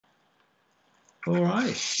All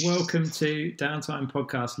right. Welcome to Downtime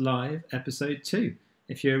Podcast Live, Episode 2.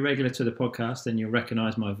 If you're a regular to the podcast, then you'll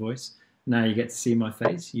recognise my voice. Now you get to see my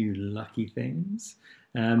face, you lucky things.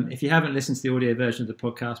 If you haven't listened to the audio version of the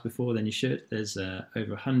podcast before, then you should. There's over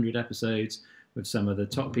 100 episodes with some of the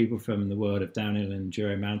top people from the world of downhill and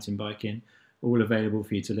enduro mountain biking, all available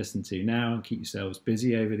for you to listen to now and keep yourselves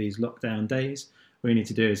busy over these lockdown days. All you need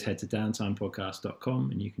to do is head to downtimepodcast.com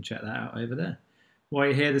and you can check that out over there. While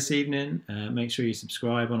you're here this evening, make sure you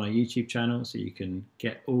subscribe on our YouTube channel so you can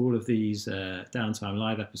get all of these Downtime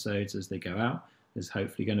live episodes as they go out. There's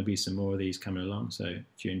hopefully going to be some more of these coming along, so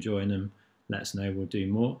if you're enjoying them, let us know, we'll do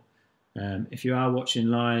more. If you are watching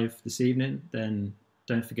live this evening, then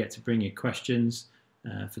don't forget to bring your questions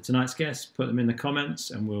for tonight's guest. Put them in the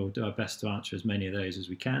comments and we'll do our best to answer as many of those as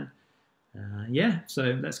we can.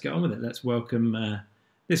 So let's get on with it. Let's welcome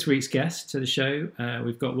this week's guest to the show.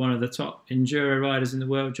 We've got one of the top enduro riders in the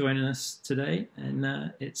world joining us today,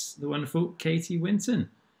 and it's the wonderful Katy Winton.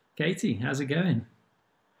 Katy, how's it going?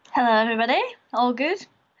 Hello, everybody. All good?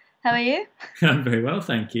 How are you? I'm very well,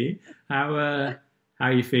 thank you. How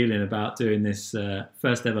are you feeling about doing this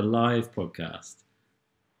first ever live podcast?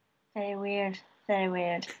 Very weird. Very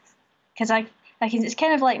weird. Because it's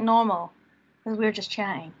kind of like normal, because we're just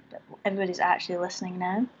chatting, but everybody's actually listening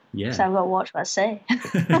now. Yeah. So I've got to watch what I say.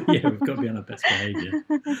 Yeah, we've got to be on our best behaviour.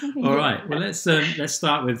 All right. Well, let's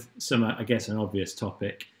start with some, I guess, an obvious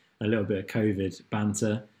topic, a little bit of COVID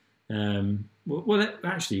banter.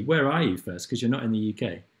 Actually, where are you first? Because you're not in the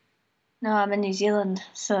UK. No, I'm in New Zealand.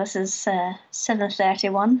 So this is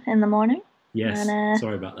 7:31 in the morning. Yes. And,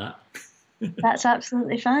 sorry about that. That's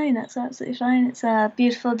absolutely fine. That's absolutely fine. It's a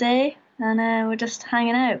beautiful day, and we're just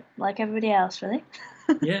hanging out like everybody else, really.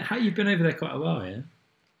 Yeah. You've been over there quite a while, yeah?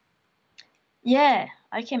 Yeah,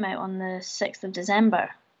 I came out on the 6th of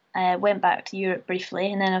December. I went back to Europe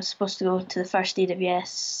briefly, and then I was supposed to go to the first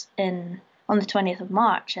EWS on the 20th of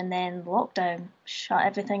March, and then lockdown shut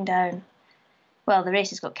everything down. Well, the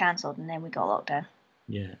races got cancelled, and then we got locked down.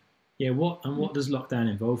 Yeah. Yeah, what does lockdown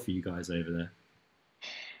involve for you guys over there?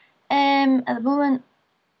 At the moment,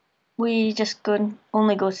 we just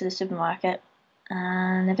only go to the supermarket,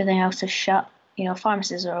 and everything else is shut. You know,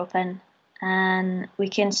 pharmacies are open. And we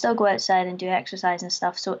can still go outside and do exercise and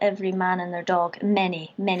stuff. So every man and their dog,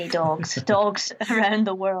 many dogs around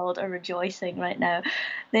the world are rejoicing right now.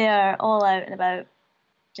 They are all out and about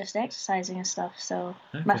just exercising and stuff. So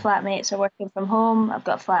okay. My flatmates are working from home. I've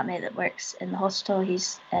got a flatmate that works in the hospital.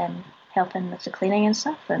 He's helping with the cleaning and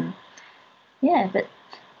stuff. And yeah, but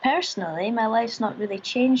personally, my life's not really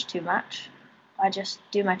changed too much. I just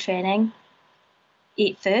do my training,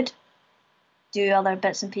 eat food, do other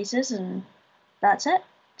bits and pieces, and that's it.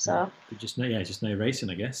 So just no racing,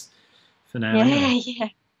 I guess, for now.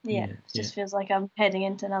 Yeah. It just feels like I'm heading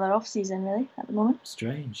into another off season, really, at the moment.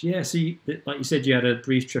 Strange. Yeah. So, like you said, you had a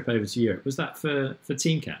brief trip over to Europe. Was that for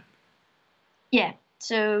team camp? Yeah.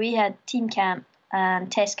 So we had team camp and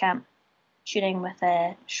test camp shooting with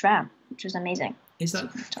SRAM, which was amazing. Is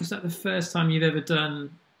that the first time you've ever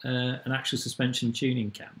done an actual suspension tuning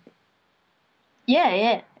camp? Yeah,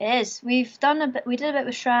 it is. We did a bit with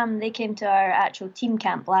SRAM. They came to our actual team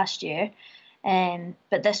camp last year,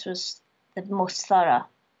 but this was the most thorough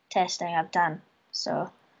testing I've done.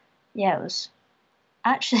 So, yeah, it was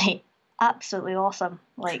actually absolutely awesome.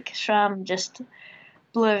 Like, SRAM just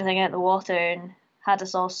blew everything out of the water and had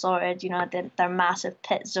us all sorted. You know, their massive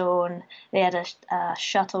pit zone. They had a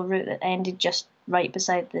shuttle route that ended just right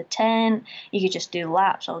beside the tent. You could just do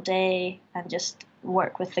laps all day and just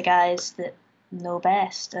work with the guys that know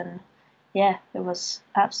best, and yeah, it was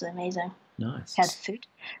absolutely amazing. Nice. We had food.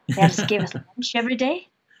 They just gave us lunch every day.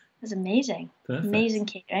 It was amazing. Perfect. Amazing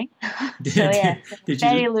catering. So yeah,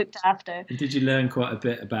 very looked after. Did you learn quite a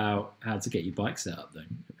bit about how to get your bike set up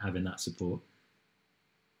then, having that support?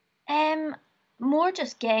 More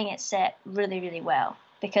just getting it set really, really well,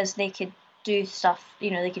 because they could do stuff, you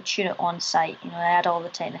know, they could tune it on site. You know, I had all the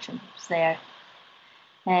technicians there,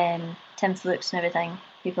 Tim Flukes and everything,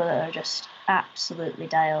 people that are just absolutely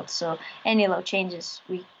dialed. So any little changes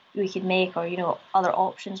we could make, or, you know, other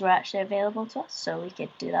options were actually available to us, so we could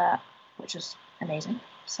do that, which was amazing.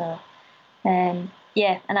 So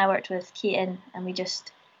yeah, and I worked with Keaton, and we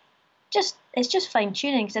just it's just fine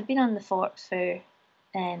tuning, because I've been on the Forks for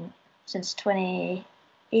since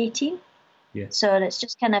 2018. Yeah. So it's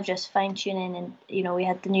just kind of just fine tuning, and, you know, we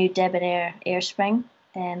had the new Debonair air spring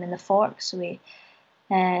in the Forks, so we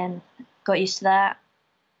got used to that,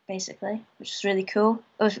 basically, which was really cool.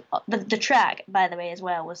 It was the track, by the way, as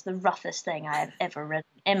well, was the roughest thing I have ever ridden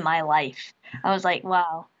in my life. I was like,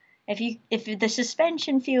 wow, if the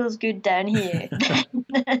suspension feels good down here,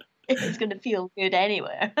 then it's going to feel good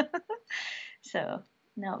anywhere. So,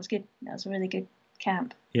 no, it was good. That was a really good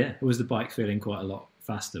camp. Yeah, was the bike feeling quite a lot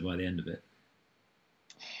faster by the end of it?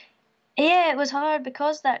 Yeah, it was hard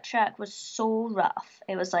because that track was so rough.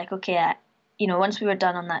 It was like, okay, once we were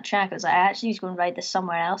done on that track, it was like, I actually need to go and ride this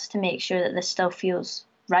somewhere else to make sure that this still feels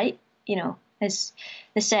right. It's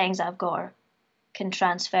the settings I've got can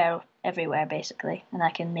transfer everywhere basically, and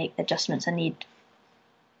I can make the adjustments I need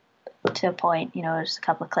to a point. There's a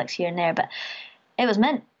couple of clicks here and there, but it was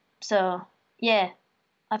mint. So yeah,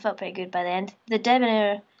 I felt pretty good by the end. The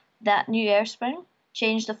Debonair, that new air spring,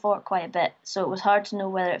 changed the fork quite a bit, so it was hard to know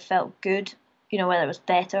whether it felt good, whether it was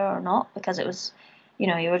better or not, because it was, you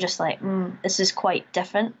were just like, this is quite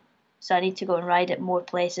different. So I need to go and ride it more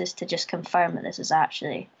places to just confirm that this is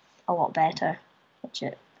actually a lot better, which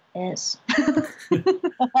it is.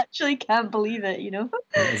 I actually can't believe it,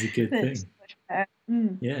 That is a good thing. It's much better.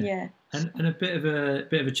 Yeah. And a bit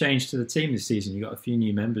of a change to the team this season. You got a few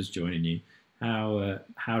new members joining you.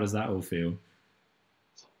 How does that all feel?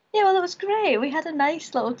 Yeah, well, it was great. We had a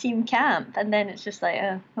nice little team camp, and then it's just like,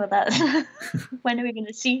 oh, well, that's when are we going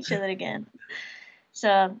to see each other again?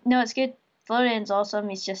 So, no, it's good. Florian's awesome.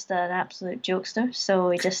 He's just an absolute jokester, so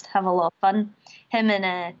we just have a lot of fun. Him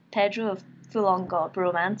and Pedro have full-on got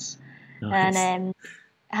bromance. Nice. And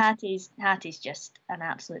Hattie's just an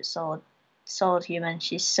absolute solid human.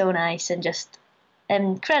 She's so nice and just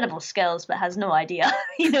incredible skills, but has no idea,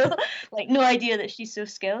 like no idea that she's so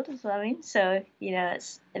skilled, is what I mean. So,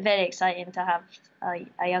 it's very exciting to have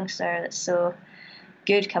a youngster that's so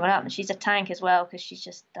good coming up, and she's a tank as well because she's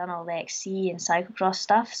just done all the XC and cyclocross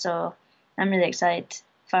stuff. So I'm really excited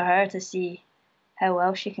for her to see how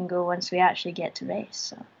well she can go once we actually get to race.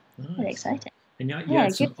 So nice. Really exciting. And you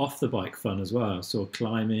had some off the bike fun as well. So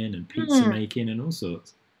climbing and pizza making and all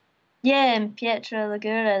sorts. Yeah, and Pietra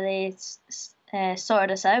Ligura, they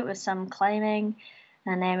sorted us out with some climbing,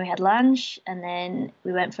 and then we had lunch, and then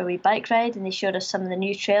we went for a wee bike ride, and they showed us some of the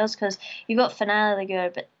new trails, because you've got Finale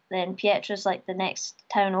Ligura, but then Pietra's like the next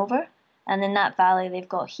town over, and in that valley they've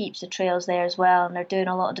got heaps of trails there as well, and they're doing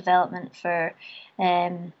a lot of development for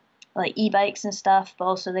like e-bikes and stuff, but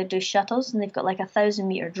also they do shuttles, and they've got like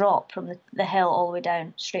 1,000-meter drop from the hill all the way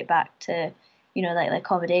down straight back to like the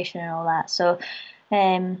accommodation and all that. So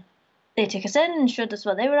they took us in and showed us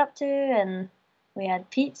what they were up to, and we had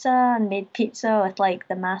pizza and made pizza with like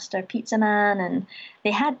the master pizza man, and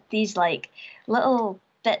they had these like little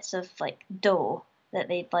bits of like dough that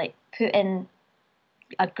they'd like put in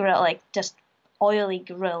a grill, like just oily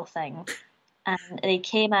grill thing, and they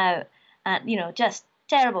came out and just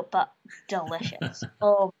terrible but delicious.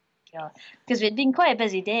 Oh my god, because we'd been quite a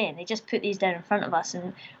busy day, and they just put these down in front of us,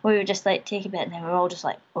 and we were just like take a bit, and then we were all just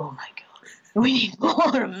like, oh my god, we need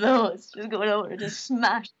more of those. Just going over and just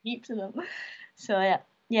smash heaps of them. So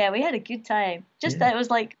yeah, we had a good time. Just that it was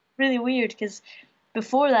like really weird, because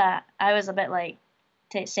before that I was a bit like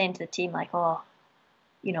saying to the team like, oh,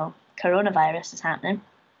 coronavirus is happening.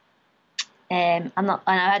 And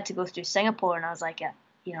I had to go through Singapore, and I was like,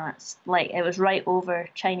 it's like it was right over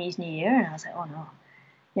Chinese New Year, and I was like, oh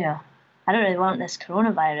no, I don't really want this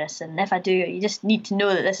coronavirus, and if I do, you just need to know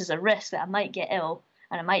that this is a risk that I might get ill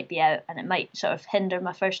and I might be out, and it might sort of hinder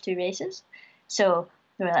my first 2 races. So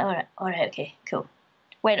we were like, all right, okay, cool.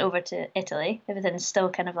 Went over to Italy. Everything's still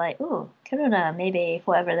kind of like, oh, corona, maybe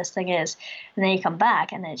whatever this thing is. And then you come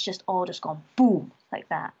back, and it's just all just gone boom like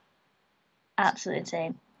that. Absolutely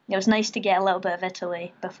insane. It was nice to get a little bit of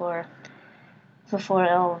Italy before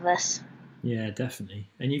all of this. Yeah, definitely.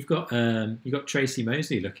 And you've got Tracy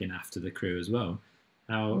Mosley looking after the crew as well.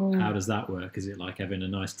 How does that work? Is it like having a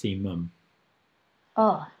nice team mum?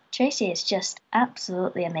 Oh, Tracy is just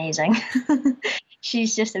absolutely amazing.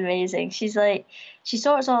 She's just amazing. She's like, she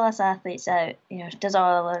sorts all us athletes out, does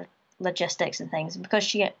all the logistics and things. And because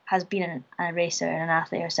she has been a racer and an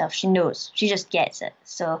athlete herself, she knows. She just gets it.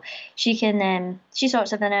 So she can, she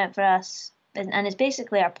sorts everything out for us, and it's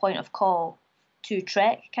basically our point of call to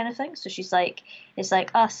Trek kind of thing. So she's like, it's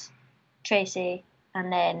like us, Tracy,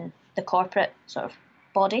 and then the corporate sort of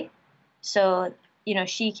body. So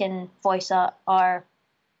she can voice our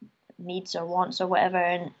needs or wants or whatever,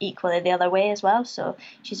 and equally the other way as well. So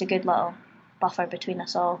she's a good little buffer between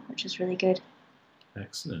us all, which is really good.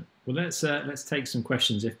 Excellent. Well, let's take some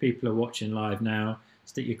questions. If people are watching live now,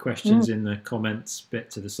 stick your questions in the comments bit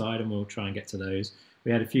to the side, and we'll try and get to those.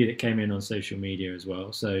 We had a few that came in on social media as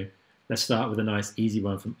well. So let's start with a nice easy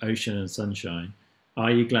one from Ocean and Sunshine.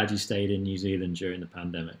 Are you glad you stayed in New Zealand during the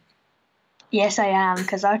pandemic? Yes, I am,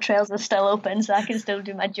 because our trails are still open, so I can still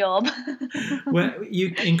do my job. Where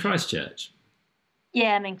you in Christchurch?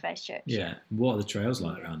 Yeah, I'm in Christchurch. Yeah. What are the trails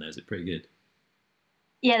like around there? Is it pretty good?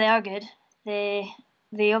 Yeah, they are good.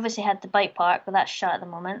 They obviously had the bike park, but that's shut at the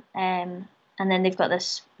moment. And then they've got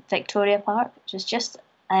this Victoria Park, which is just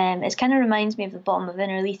it kind of reminds me of the bottom of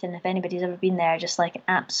Innerleithen, if anybody's ever been there. Just like an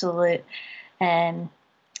absolute,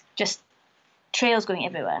 just trails going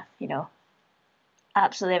everywhere.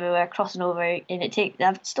 Absolutely everywhere, crossing over, and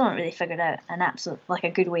I've still not really figured out an absolute like a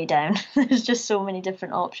good way down. There's just so many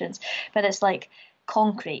different options, but it's like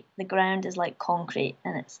concrete. The ground is like concrete,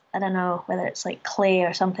 and I don't know whether it's like clay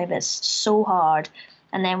or something, but it's so hard.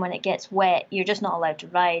 And then when it gets wet, you're just not allowed to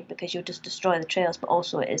ride because you'll just destroy the trails. But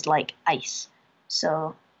also, it is like ice.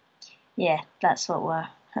 So yeah, that's what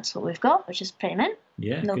we've got, which is pretty mint.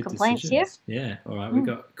 Yeah, No good complaints decisions. Here. Yeah, all right. We've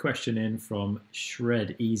got a question in from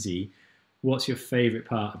Shred Easy. What's your favourite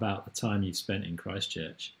part about the time you've spent in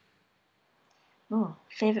Christchurch? Oh,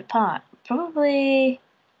 favourite part? Probably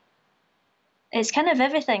it's kind of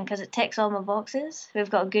everything because it ticks all my boxes. We've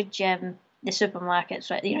got a good gym, the supermarkets,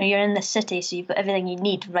 right? You're in the city, so you've got everything you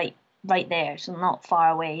need right there, so not far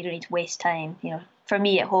away. You don't need to waste time. For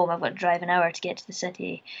me at home, I've got to drive an hour to get to the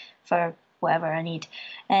city for whatever I need.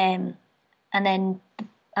 And then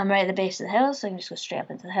I'm right at the base of the hills, so I can just go straight up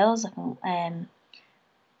into the hills. I can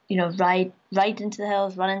ride into the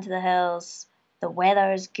hills, run into the hills. The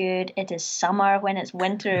weather is good. It is summer when it's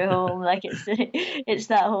winter at home. Like it's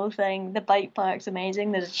that whole thing. The bike park's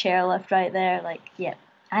amazing. There's a chairlift right there. Like, yeah,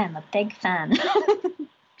 I am a big fan.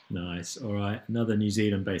 Nice. All right. Another New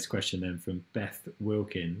Zealand-based question then from Beth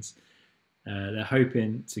Wilkins. They're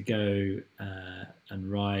hoping to go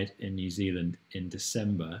and ride in New Zealand in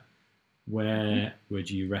December. Where would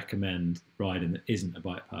you recommend riding that isn't a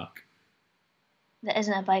bike park? That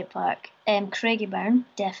isn't a bike park. Craigieburn,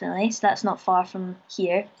 definitely. So that's not far from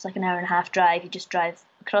here. It's like an hour and a half drive. You just drive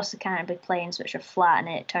across the Canterbury Plains, which are flat, and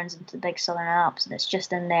it turns into the big Southern Alps, and it's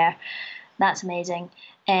just in there. That's amazing.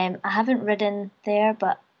 I haven't ridden there,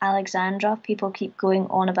 but Alexandra, people keep going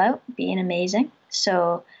on about being amazing.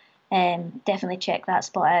 So definitely check that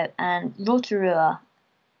spot out. And Rotorua,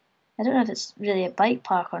 I don't know if it's really a bike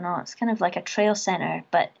park or not. It's kind of like a trail centre,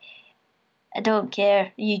 but I don't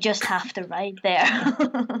care. You just have to ride there.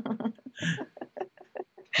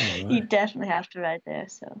 Right. You definitely have to ride there.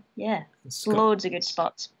 So yeah, loads of good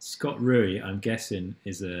spots. Scott Rui, I'm guessing,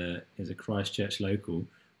 is a Christchurch local.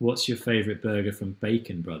 What's your favourite burger from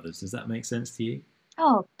Bacon Brothers? Does that make sense to you?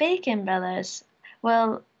 Oh, Bacon Brothers.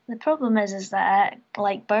 Well, the problem is that I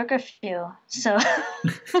like burger fuel, so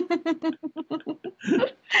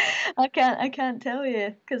I can't tell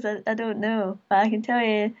you because I don't know. But I can tell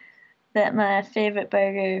you that my favourite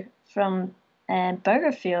burger from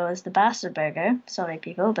Burger Fuel is the Bastard Burger. Sorry,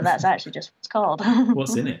 people, but that's actually just what it's called.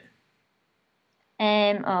 What's in it?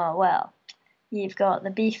 Oh well, you've got the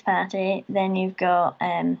beef patty, then you've got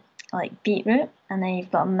like beetroot, and then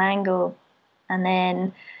you've got mango, and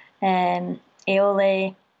then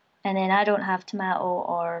aioli, and then I don't have tomato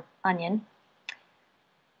or onion,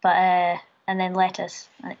 but and then lettuce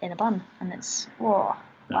in a bun, and it's wow.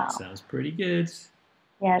 That sounds pretty good.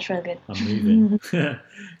 Yeah, it's really good. I'm moving.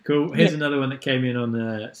 Cool. Here's another one that came in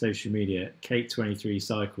on social media. Kate23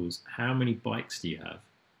 Cycles. How many bikes do you have?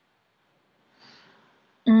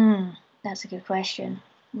 That's a good question.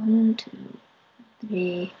 1, 2,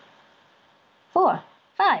 3, 4,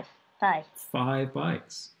 5. 5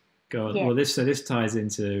 bikes. God. Yeah. Well, this ties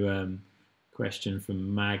into question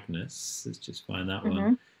from Magnus. Let's just find that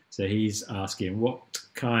one. So he's asking, what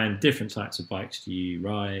different types of bikes do you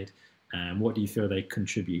ride? And what do you feel they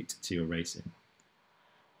contribute to your racing?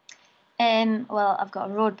 Well, I've got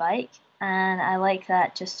a road bike, and I like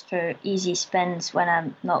that just for easy spins when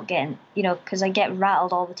I'm not getting, because I get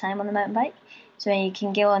rattled all the time on the mountain bike. So you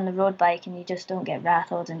can go on the road bike and you just don't get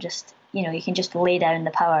rattled, and just, you can just lay down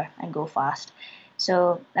the power and go fast.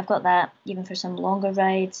 So I've got that even for some longer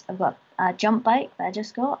rides. I've got a jump bike that I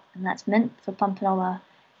just got, and that's mint for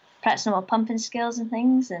practicing all my pumping skills and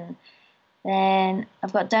things. And then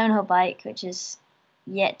I've got a downhill bike, which is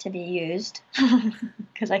yet to be used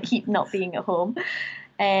because I keep not being at home.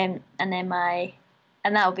 And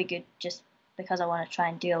that'll be good just because I want to try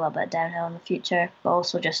and do a little bit of downhill in the future, but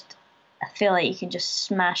also just I feel like you can just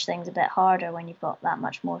smash things a bit harder when you've got that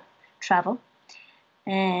much more travel.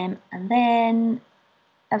 And then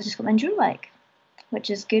I've just got my enduro bike, which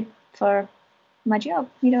is good for my job,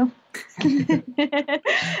 I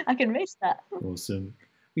can race that. Awesome.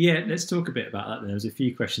 Yeah, let's talk a bit about that then. There was a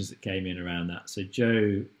few questions that came in around that. So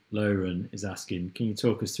Joe Loren is asking, can you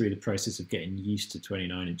talk us through the process of getting used to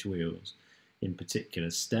 29-inch wheels, in particular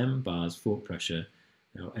stem, bars, fork pressure,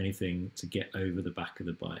 or anything to get over the back of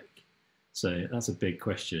the bike? So that's a big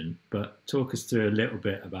question, but talk us through a little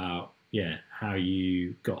bit about yeah, how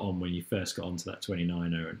you got on when you first got onto that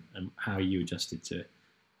 29er and how you adjusted to it.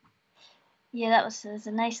 Yeah, there's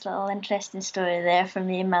a nice little interesting story there for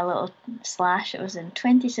me, my little slash. It was in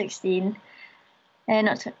 2016.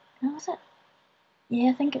 Was it? Yeah,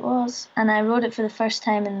 I think it was. And I rode it for the first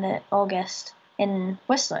time in the August in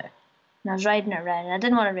Whistler. And I was riding it around. And I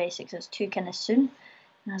didn't want to race it because it was too kind of soon.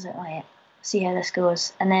 And I was like, oh yeah, see how this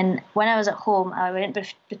goes. And then when I was at home, I went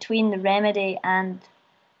between the Remedy and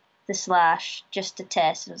the slash just to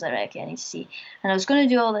test. And I was like, right, okay, I need to see. And I was going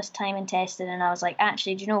to do all this time and testing. And I was like,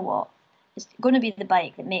 actually, do you know what? It's going to be the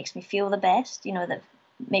bike that makes me feel the best, that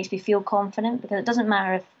makes me feel confident, because it doesn't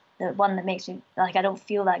matter if the one that makes me, like, I don't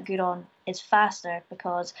feel that good on is faster,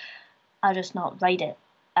 because I'll just not ride it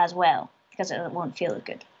as well because it won't feel as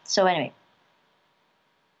good. So anyway,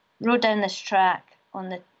 rode down this track on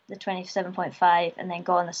the 27.5 and then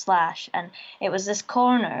got on the slash, and it was this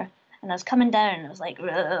corner and I was coming down and it was like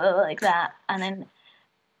that, and then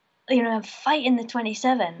I'm fighting the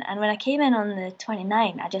 27, and when I came in on the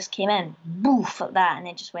 29, I just came in, boof, like that, and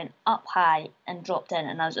it just went up high and dropped in,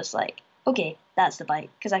 and I was just like, okay, that's the bike,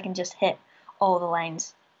 because I can just hit all the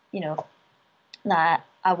lines, that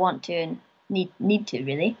I want to and need to,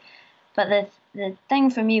 really. But the thing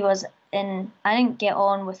for me was, I didn't get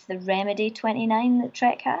on with the Remedy 29 that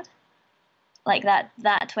Trek had. Like that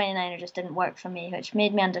 29er just didn't work for me, which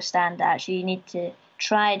made me understand that actually you need to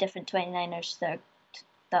try different 29ers that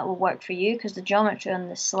will work for you, because the geometry on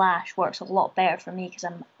the slash works a lot better for me because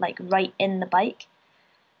I'm like right in the bike.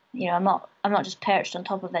 I'm not just perched on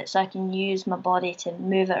top of it, so I can use my body to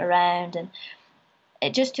move it around, and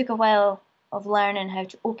it just took a while of learning how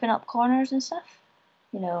to open up corners and stuff.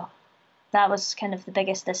 That was kind of the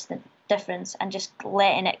biggest difference, and just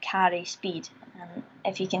letting it carry speed. And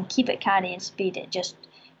if you can keep it carrying speed, it just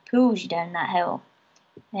pulls you down that hill.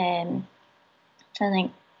 I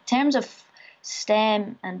think in terms of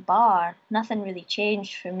stem and bar, nothing really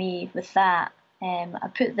changed for me with that.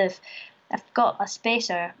 I've got a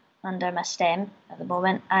spacer under my stem at the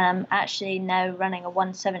moment, and I'm actually now running a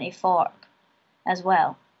 170 fork as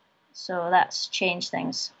well. So that's changed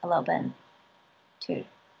things a little bit too.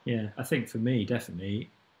 Yeah, I think for me, definitely,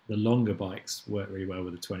 the longer bikes work really well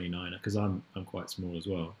with the 29er, because I'm quite small as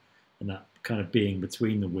well. And that kind of being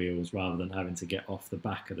between the wheels rather than having to get off the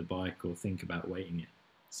back of the bike or think about weighting it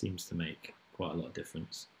seems to make quite a lot of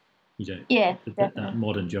difference. You don't, Yeah, that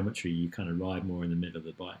modern geometry, you kind of ride more in the middle of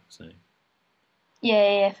the bike. So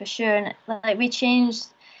yeah, for sure. And like we changed,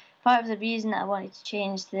 part of the reason that I wanted to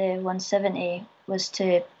change the 170 was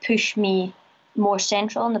to push me more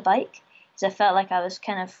central on the bike, because I felt like I was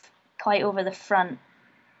kind of quite over the front,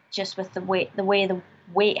 just with the way the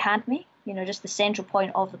weight had me. Just the central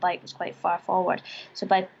point of the bike was quite far forward. So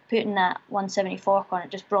by putting that 170 fork on,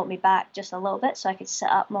 it just brought me back just a little bit, so I could sit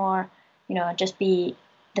up more. Just be,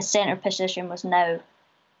 the center position was now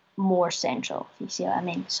more central, if you see what I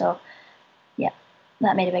mean. So yeah,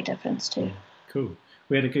 that made a big difference too. Yeah, cool.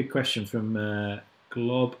 We had a good question from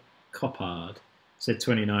Glob Coppard. Said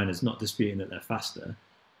 29ers, not disputing that they're faster,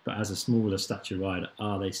 but as a smaller stature rider,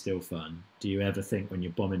 are they still fun? Do you ever think when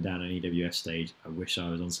you're bombing down an EWS stage, I wish I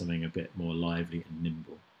was on something a bit more lively and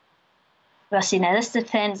nimble? Well, see, now this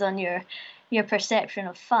depends on your perception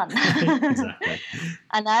of fun. Exactly.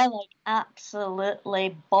 And I like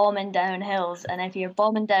absolutely bombing down hills. And if you're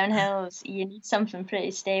bombing down hills, you need something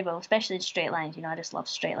pretty stable, especially in straight lines. I just love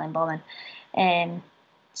straight line bombing.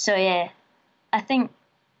 So yeah, I think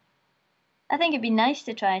it'd be nice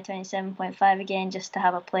to try 27.5 again, just to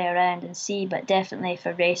have a play around and see. But definitely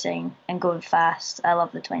for racing and going fast, I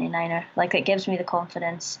love the 29er. Like, it gives me the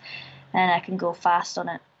confidence, and I can go fast on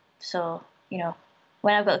it. So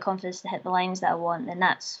when I've got the confidence to hit the lines that I want, then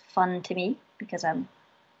that's fun to me, because I'm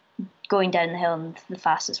going down the hill in the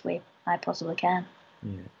fastest way I possibly can.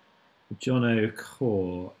 Yeah. John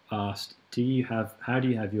O'Core asked, how do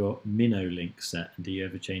you have your minnow link set, and do you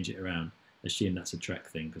ever change it around? Assume that's a Trek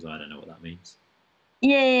thing, because I don't know what that means.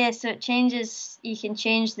 Yeah, so it changes. You can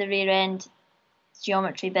change the rear end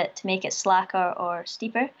geometry bit to make it slacker or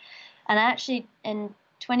steeper. And actually, in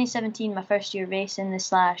 2017, my first year racing the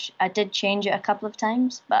slash, I did change it a couple of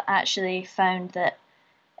times, but actually found that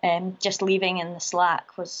just leaving in the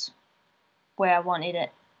slack was where I wanted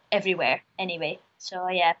it everywhere anyway. So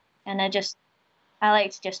yeah, and I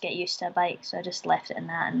like to just get used to a bike, so I just left it in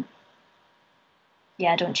that, and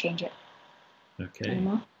yeah, I don't change it. Okay.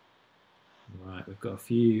 Anymore. Right, we've got a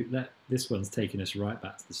few. This one's taking us right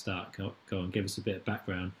back to the start. Go on, give us a bit of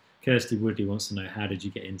background. Kirsty Woodley wants to know, how did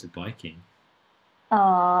you get into biking?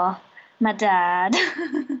 Oh, my dad.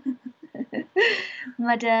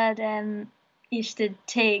 My dad used to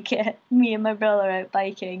take me and my brother out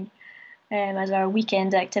biking, as our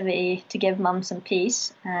weekend activity to give Mum some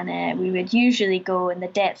peace. And we would usually go in the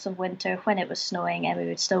depths of winter when it was snowing, and we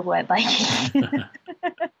would still go out biking.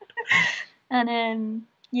 And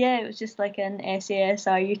yeah, it was just like an SAS,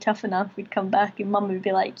 are you tough enough? We'd come back and Mum would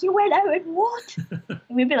be like, you went out and what? And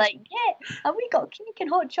we'd be like, yeah, and we got cake and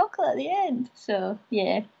hot chocolate at the end. So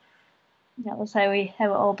yeah, that was how it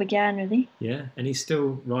all began, really. Yeah, and he's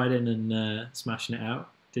still riding and smashing it out.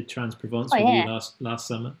 Did Trans-Provence Oh with you yeah, last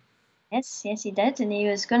summer? yes, he did, and he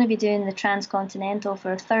was going to be doing the Transcontinental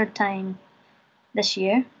for a third time this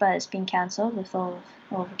year, but it's been cancelled with all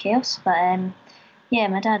the chaos. But yeah,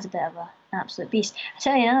 my dad's a bit of an absolute beast. I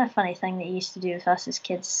tell you another funny thing that he used to do with us as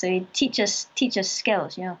kids. So he'd teach us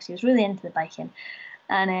skills, because he was really into the biking,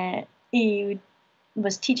 and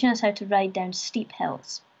was teaching us how to ride down steep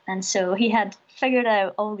hills. And so he had figured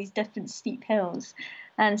out all these different steep hills,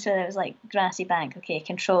 and so there was like grassy bank. Okay,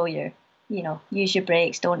 control your, use your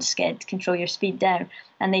brakes, don't skid, control your speed down.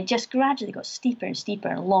 And they just gradually got steeper and steeper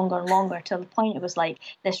and longer till the point it was like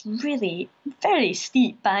this really very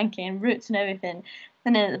steep banking routes and everything.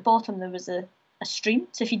 And then at the bottom there was a stream.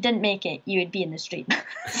 So if you didn't make it, you would be in the stream.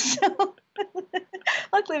 So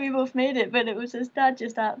luckily we both made it, but his dad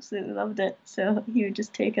just absolutely loved it. So he would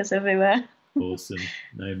just take us everywhere. Awesome.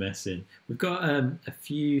 No messing. We've got a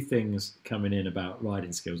few things coming in about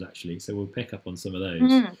riding skills, actually, so we'll pick up on some of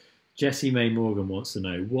those. Jessie May Morgan wants to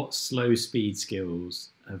know, what slow speed skills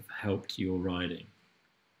have helped your riding?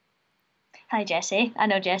 Hi, Jessie. I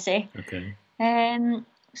know Jessie. Okay.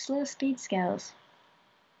 Slow speed skills.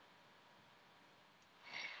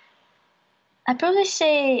 I'd probably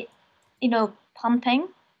say, pumping,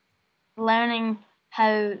 learning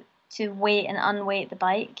how to weight and unweight the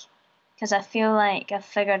bike, because I feel like I've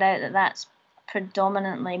figured out that that's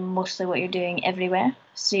predominantly mostly what you're doing everywhere.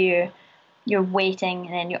 So you're weighting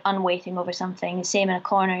and then you're unweighting over something. Same in a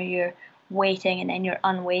corner, you're weighting and then you're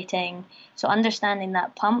unweighting. So understanding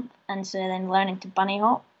that pump, and so then learning to bunny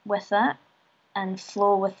hop with that and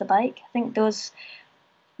flow with the bike. I think that's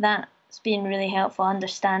been really helpful,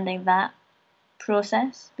 understanding that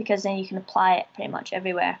process, because then you can apply it pretty much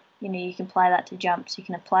everywhere. You can apply that to jumps, you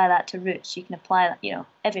can apply that to routes, you can apply that,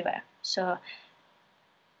 everywhere. So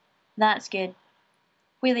that's good.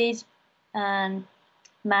 Wheelies and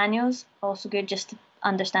manuals, also good, just to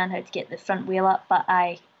understand how to get the front wheel up, but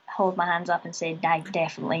I hold my hands up and say I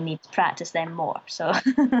definitely need to practice them more. So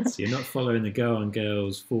So you're not following the Go On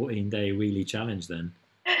Girls 14-day wheelie challenge then?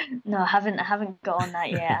 No, I haven't got on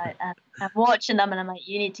that yet. I'm watching them and I'm like,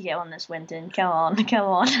 you need to get on this, Winton. Come on.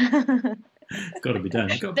 It's got to be done.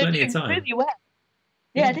 You've got plenty of time. Really well.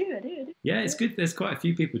 Yeah, I do. Yeah, it's good. There's quite a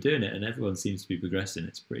few people doing it and everyone seems to be progressing.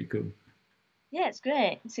 It's pretty cool. Yeah, it's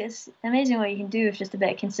great. It's amazing what you can do with just a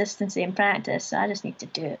bit of consistency and practice. So I just need to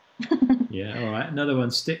do it. Yeah, all right. Another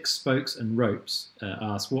one, Sticks, Spokes and Ropes,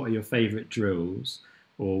 asks, what are your favourite drills?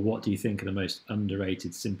 Or what do you think are the most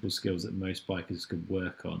underrated simple skills that most bikers could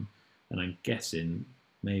work on? And I'm guessing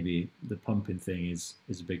maybe the pumping thing is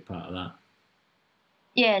a big part of that.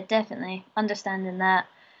 Yeah, definitely. Understanding that.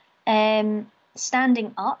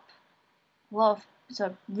 Standing up. A lot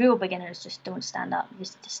of real beginners just don't stand up. You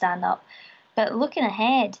just need to stand up. But looking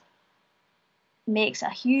ahead makes a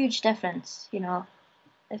huge difference.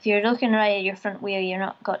 If you're looking right at your front wheel,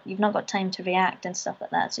 you've not got time to react and stuff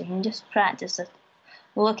like that. So you can just practice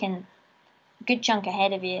looking a good chunk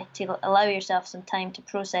ahead of you to allow yourself some time to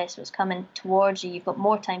process what's coming towards you. You've got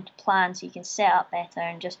more time to plan, so you can set up better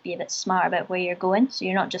and just be a bit smart about where you're going. So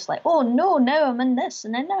you're not just like, oh no, now I'm in this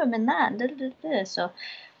and then now I'm in that. And So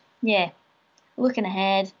yeah, looking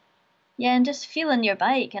ahead. Yeah, and just feeling your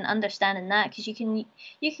bike and understanding that, because you can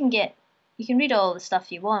read all the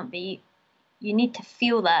stuff you want, but you need to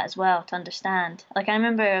feel that as well to understand. Like, I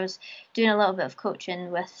remember I was doing a little bit of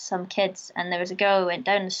coaching with some kids, and there was a girl who went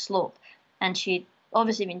down the slope, and she'd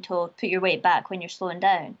obviously been told, put your weight back when you're slowing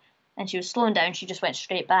down. And she was slowing down, she just went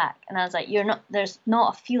straight back. And I was like, there's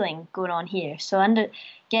not a feeling going on here. So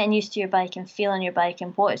getting used to your bike and feeling your bike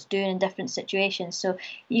and what it's doing in different situations. So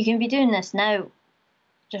you can be doing this now,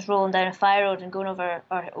 just rolling down a fire road and going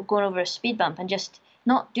over a speed bump and just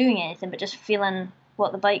not doing anything, but just feeling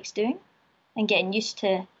what the bike's doing and getting used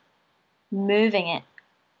to moving it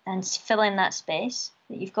and filling that space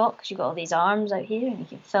that you've got, because you've got all these arms out here and you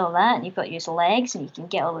can fill that, and you've got your legs and you can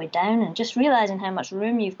get all the way down, and just realizing how much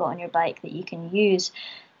room you've got on your bike that you can use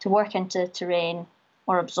to work into terrain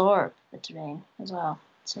or absorb the terrain as well.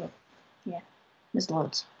 So yeah, there's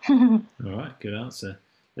loads. All right, good answer.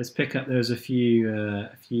 Let's pick up. There's a few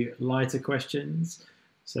lighter questions.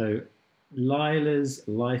 So Lila's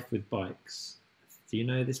Life with Bikes. Do you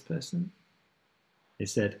know this person? They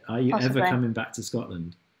said, are you Possibly. ever coming back to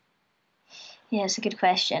Scotland? Yeah, it's a good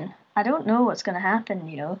question. I don't know what's going to happen,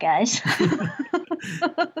 guys.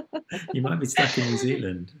 You might be stuck in New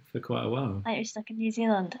Zealand for quite a while. Might be stuck in New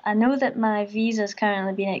Zealand. I know that my visa's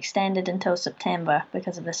currently being extended until September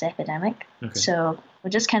because of this epidemic. Okay. So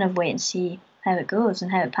we'll just kind of wait and see how it goes and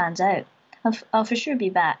how it pans out. I'll for sure be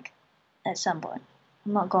back at some point.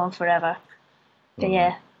 I'm not gone forever. But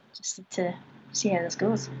yeah, just need to see how this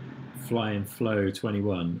goes. Flying Flo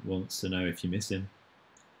 21 wants to know if you miss him.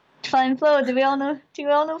 Flying Flo, do we all know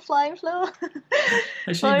Flying Flo? I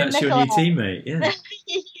assume that's your new teammate,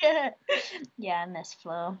 yeah. Yeah, I miss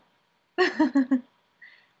Flo.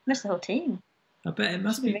 Miss the whole team. I bet it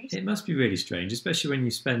must be really strange, especially when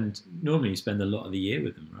you spend a lot of the year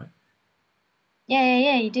with them, right?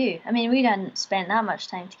 Yeah, you do. I mean, we didn't spend that much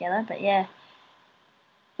time together, but yeah,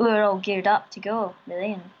 we were all geared up to go,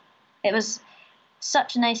 really, and it was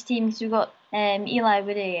such a nice team because we got Eli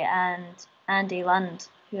Woody and Andy Lund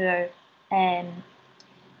who are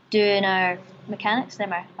doing our mechanics.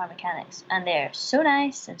 They're our mechanics, and they're so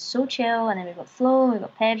nice and so chill. And then we've got Flo, we've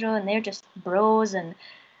got Pedro, and they're just bros, and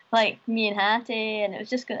like me and Hattie, and it was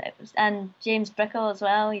just good. And James Brickle as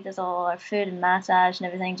well. He does all our food and massage and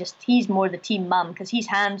everything. Just he's more the team mum because he's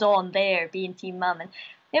hands on there being team mum, and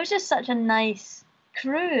it was just such a nice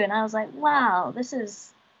crew. And I was like, wow, this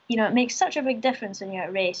is. It makes such a big difference when you're at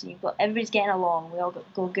a race and everybody's getting along. We all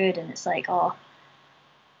go good, and it's like, oh,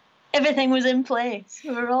 everything was in place.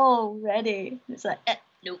 We were all ready. It's like,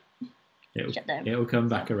 nope. Shut down. It'll come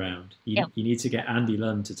back around. You need to get Andy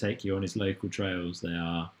Lund to take you on his local trails. They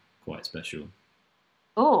are quite special.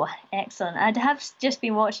 Oh, excellent. I have just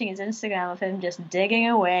been watching his Instagram of him just digging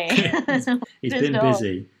away. He's been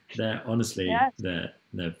busy. They're honestly, they're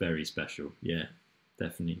very special. Yeah,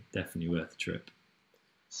 definitely worth a trip.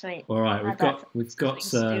 Sweet. All right, we've got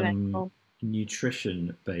some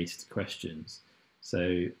nutrition-based questions.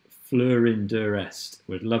 So, Florin Durest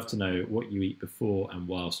would love to know what you eat before and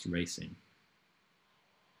whilst racing.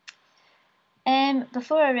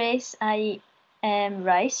 Before a race, I eat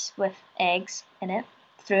rice with eggs in it,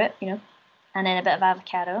 through it, and then a bit of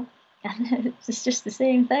avocado. And it's just the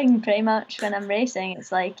same thing pretty much when I'm racing.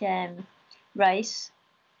 It's like rice.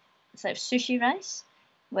 It's like sushi rice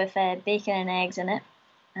with bacon and eggs in it.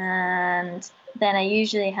 And then I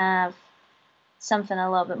usually have something a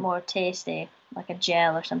little bit more tasty, like a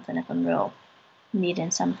gel or something if I'm real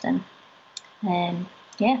needing something. And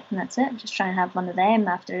that's it. Just try and have one of them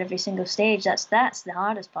after every single stage. That's the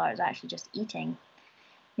hardest part, is actually just eating.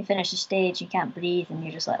 You finish a stage, you can't breathe, and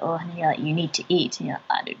you're just like, oh, and you're like, you need to eat, and you're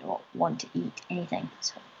like, I do not want to eat anything.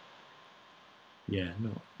 So yeah,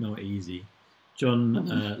 not easy.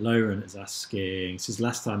 John Lauren is asking, says,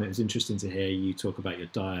 last time it was interesting to hear you talk about your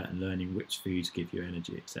diet and learning which foods give you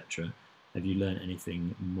energy, etc. Have you learned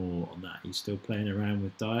anything more on that? Are you still playing around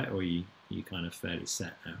with diet, or are you kind of fairly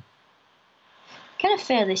set now? Kind of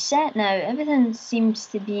fairly set now. Everything seems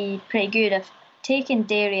to be pretty good. I've taken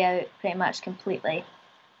dairy out pretty much completely.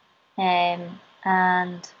 And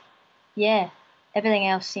yeah, everything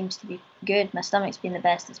else seems to be good. My stomach's been the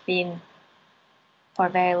best it's been for a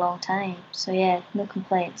very long time. So yeah, no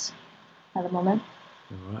complaints at the moment.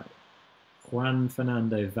 All right. Juan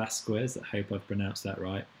Fernando Vasquez, I hope I've pronounced that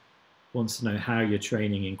right, wants to know how you're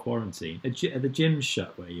training in quarantine. Are the gyms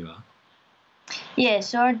shut where you are? Yeah,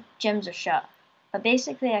 so our gyms are shut. But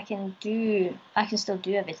basically I can still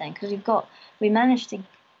do everything because we managed to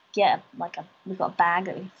get we've got a bag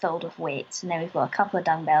that we filled with weights, and then we've got a couple of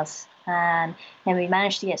dumbbells, and then we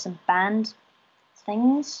managed to get some band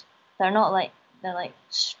things. They're like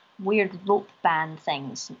weird rope band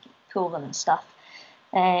things. You can pull them and stuff.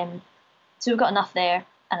 So we've got enough there,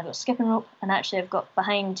 and I've got skipping rope, and actually I've got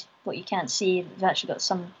behind what you can't see. We've actually got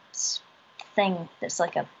some thing that's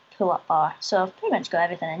like a pull-up bar. So I've pretty much got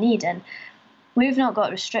everything I need, and we've not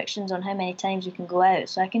got restrictions on how many times we can go out,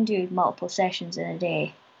 so I can do multiple sessions in a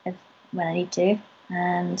day when I need to.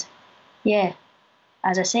 And yeah,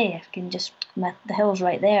 as I say, I can the hill's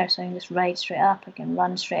right there, so I can just ride straight up. I can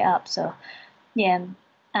run straight up. So yeah,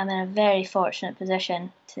 I'm in a very fortunate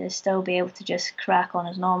position to still be able to just crack on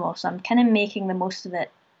as normal. So I'm kind of making the most of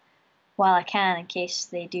it while I can, in case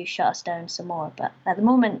they do shut us down some more. But at the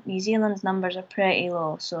moment, New Zealand's numbers are pretty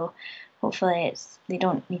low, so hopefully they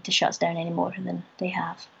don't need to shut us down any more than they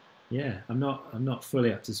have. Yeah, I'm not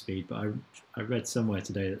fully up to speed, but I read somewhere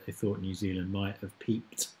today that they thought New Zealand might have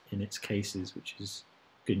peaked in its cases, which is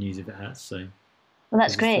good news if it has. So well,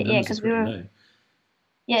 that's great. Yeah, because low.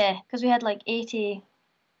 Yeah, because we had like 80,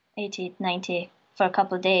 90 for a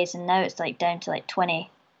couple of days, and now it's like down to like 20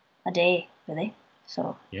 a day, really.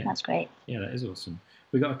 So yeah, that's great. Yeah, that is awesome.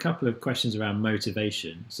 We got a couple of questions around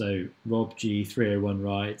motivation. So Rob G301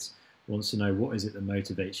 writes, wants to know what is it that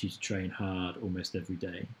motivates you to train hard almost every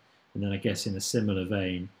day. And then I guess in a similar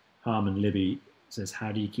vein, Harmon Libby says,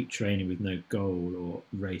 how do you keep training with no goal or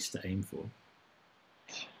race to aim for?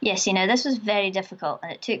 Yes, this was very difficult,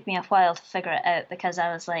 and it took me a while to figure it out because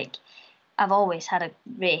I was like, I've always had a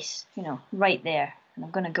race, right there, and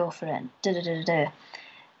I'm going to go for it.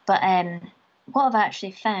 But what I've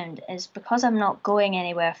actually found is because I'm not going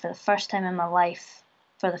anywhere for the first time in my life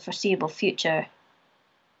for the foreseeable future,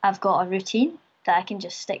 I've got a routine that I can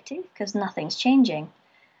just stick to because nothing's changing.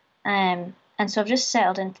 And so I've just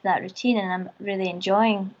settled into that routine, and I'm really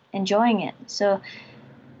enjoying it. So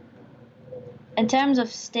in terms of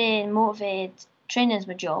staying motivated, training is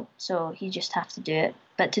my job, so you just have to do it.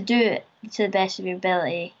 But to do it to the best of your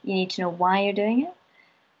ability, you need to know why you're doing it.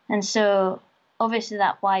 And so obviously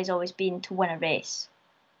that why has always been to win a race.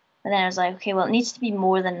 But then I was like, okay, well, it needs to be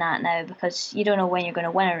more than that now because you don't know when you're going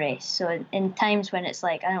to win a race. So in times when it's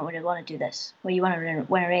like, I don't really want to do this, well, you want to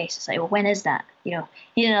win a race. It's like, well, when is that? You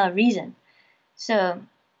need another reason. So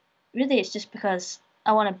really it's just because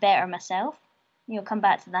I want to better myself. Come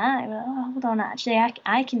back to that. Oh, hold on, actually,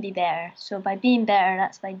 I can be better. So by being better,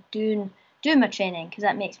 that's by doing my training, because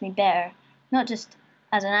that makes me better, not just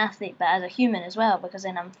as an athlete, but as a human as well, because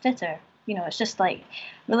then I'm fitter. It's just like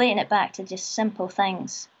relating it back to just simple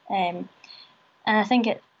things. And I think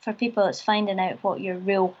for people, it's finding out what your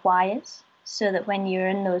real why is, so that when you're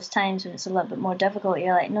in those times when it's a little bit more difficult,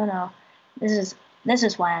 you're like, no, this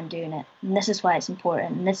is why I'm doing it, and this is why it's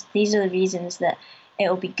important, and these are the reasons that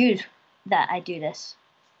it'll be good that I do this.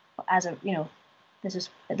 This is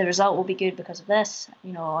the result will be good because of this,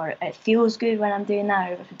 or it feels good when I'm doing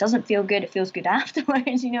that, or if it doesn't feel good, it feels good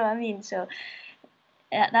afterwards. You know what I mean? So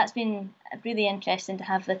that's been really interesting to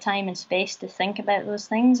have the time and space to think about those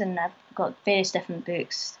things, and I've got various different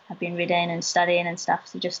books I've been reading and studying and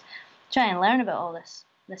stuff to just try and learn about all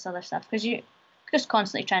this other stuff, because you're just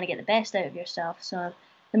constantly trying to get the best out of yourself. So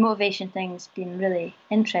the motivation thing's been really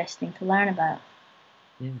interesting to learn about.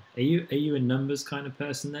 Yeah. Are you a numbers kind of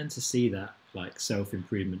person then, to see that like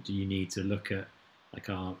self-improvement? Do you need to look at like,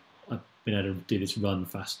 I've been able to do this run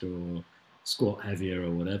faster or squat heavier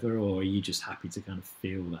or whatever, or are you just happy to kind of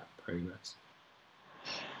feel that progress?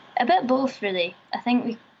 A bit both, really. I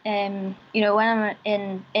think when I'm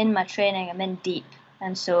in my training, I'm in deep,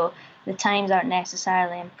 and so the times aren't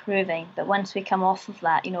necessarily improving. But once we come off of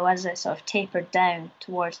that, as I sort of tapered down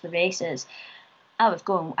towards the races, I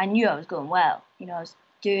knew I was going well. I was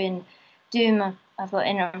doing I've got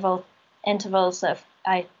intervals that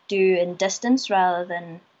I do in distance rather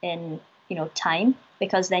than in time,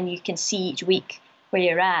 because then you can see each week where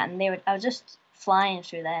you're at, and I was just flying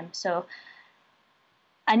through them. So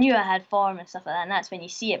I knew I had form and stuff like that, and that's when you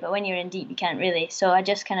see it. But when you're in deep, you can't really. So I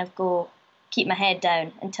just kind of keep my head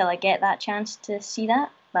down until I get that chance to see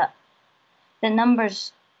that. But the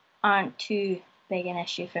numbers aren't too big an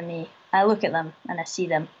issue for me. I look at them and I see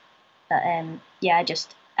them. But I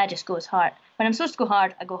just go as hard. When I'm supposed to go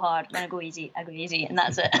hard, I go hard. When I go easy, I go easy, and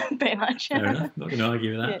that's it, pretty much. Fair enough. Not going to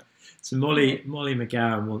argue with that. Yeah. So Molly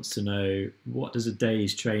McGowan wants to know, what does a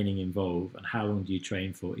day's training involve, and how long do you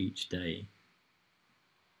train for each day?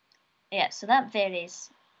 Yeah, so that varies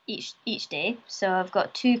each day. So I've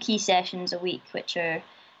got 2 key sessions a week, which are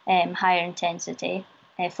higher intensity,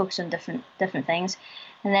 focus on different things,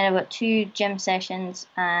 and then I've got 2 gym sessions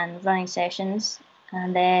and running sessions,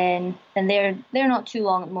 and then they're not too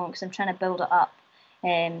long at the moment because I'm trying to build it up,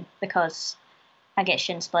 because I get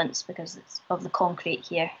shin splints because of the concrete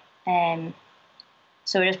here.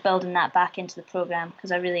 So we're just building that back into the program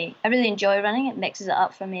because I really enjoy running. It mixes it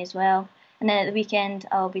up for me as well. And then at the weekend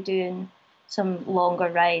I'll be doing some longer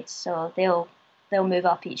rides, so they'll move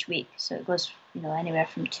up each week. So it goes anywhere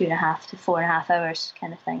from 2.5 to 4.5 hours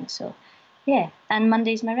kind of thing. So yeah, and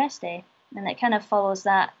Monday's my rest day, and it kind of follows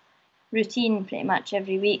that routine pretty much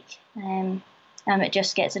every week. It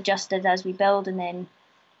just gets adjusted as we build, and then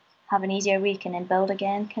have an easier week and then build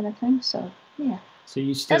again kind of thing. So yeah. So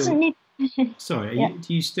you still doesn't need. Sorry, Yeah.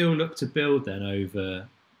 do you still look to build then over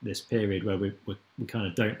this period where we kind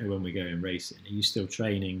of don't know when we're going racing? Are you still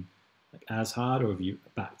training like as hard, or have you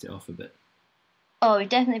backed it off a bit? Oh, we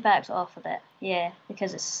definitely backed it off a bit, yeah,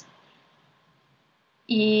 because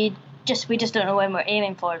we just don't know when we're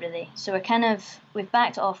aiming for, really. So we've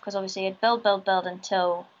backed it off because obviously you'd build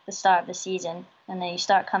until the start of the season, and then you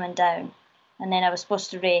start coming down. And then I was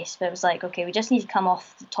supposed to race, but it was like, okay, we just need to come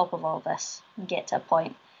off the top of all this and get to a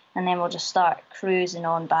point, and then we'll just start cruising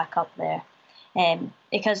on back up there.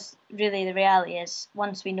 Because really the reality is,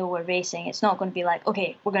 once we know we're racing, it's not going to be like,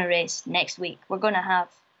 okay, we're going to race next week. We're going to have,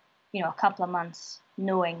 a couple of months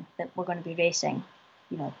knowing that we're going to be racing.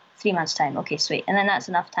 3 months' time. Okay, sweet. And then that's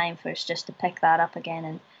enough time for us just to pick that up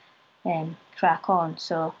again and crack on.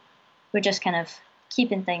 So we're just kind of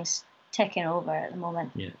keeping things ticking over at the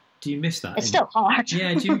moment. Yeah. Do you miss that? It's still hard.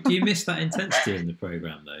 Yeah. Do you miss that intensity in the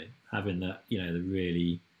program though? Having that, the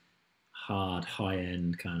really hard, high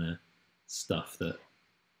end kind of stuff that.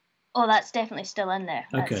 Oh, that's definitely still in there.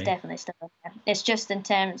 That's Okay. definitely still in there. It's just in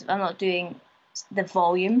terms of I'm not doing the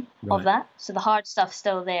volume Right. of that. So the hard stuff's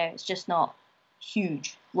still there. It's just not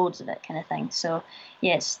huge, loads of it kind of thing. So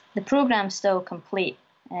yes, the program's still complete.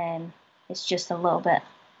 It's just a little bit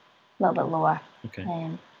lower. Okay.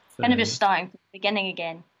 Kind of just starting from the beginning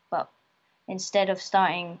again, but instead of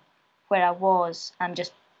starting where I was, I'm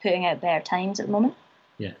just putting out better times at the moment.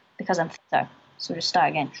 Yeah. Because I'm fitter. So just start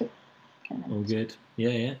again. All good.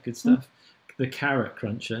 Yeah, good stuff. The Carrot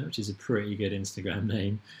Cruncher, which is a pretty good Instagram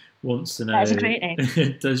name, wants to know, that's a great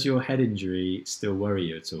name. Does your head injury still worry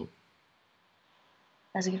you at all?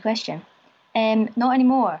 That's a good question. Not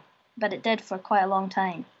anymore, but it did for quite a long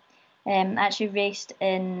time. I actually raced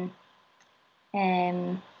in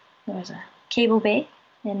where was it? Cable Bay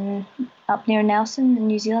up near Nelson in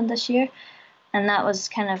New Zealand this year, and that was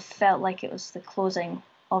kind of felt like it was the closing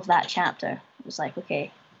of that chapter. It was like,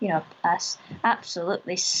 okay, I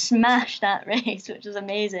absolutely smashed that race, which was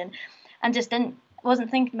amazing, and just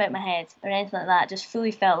wasn't thinking about my head or anything like that. Just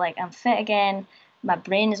fully felt like I'm fit again, my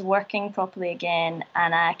brain is working properly again,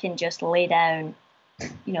 and I can just lay down,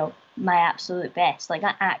 my absolute best, like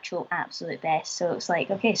my actual absolute best. So it's like,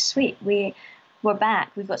 okay, sweet, we're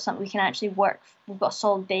back. We've got something we can actually work. We've got a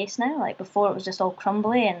solid base now. Like before, it was just all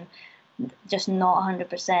crumbly and just not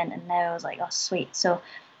 100%. And now I was like, oh, sweet. So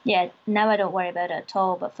yeah, now I don't worry about it at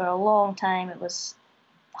all. But for a long time, it was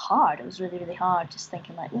hard. It was really, really hard. Just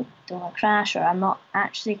thinking like, oh, don't want to crash, or I'm not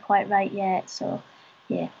actually quite right yet. So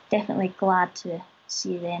yeah, definitely glad to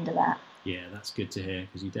see the end of that. Yeah, that's good to hear,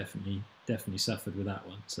 because you definitely suffered with that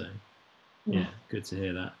one. So yeah, good to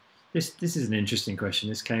hear that. This is an interesting question.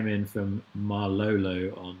 This came in from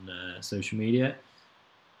Marlolo on social media.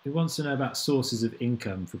 He wants to know about sources of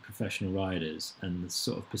income for professional riders and the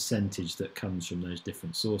sort of percentage that comes from those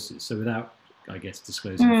different sources. So without, I guess,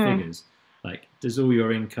 disclosing figures, like, does all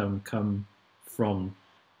your income come from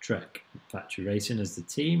Trek Factory Racing as the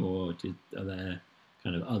team, or are there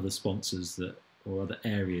kind of other sponsors or other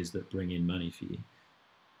areas that bring in money for you?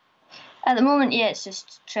 At the moment, yeah, it's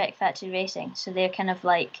just Trek Factory Racing. So they're kind of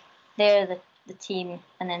like, they're the team,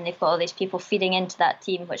 and then they've got all these people feeding into that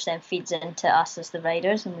team, which then feeds into us as the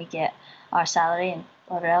riders, and we get our salary and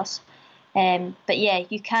whatever else. But yeah,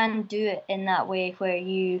 you can do it in that way where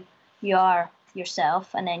you are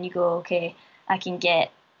yourself, and then you go, okay, I can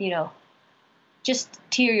get, just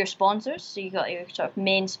tier your sponsors. So you got your sort of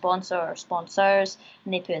main sponsor or sponsors,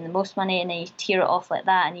 and they put in the most money, and then you tier it off like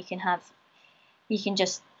that, and you can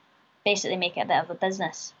just basically make it a bit of a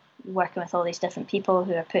business, working with all these different people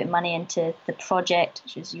who are putting money into the project,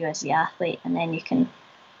 which is you as the athlete, and then you can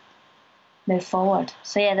move forward.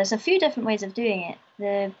 So yeah, there's a few different ways of doing it.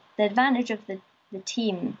 The advantage of the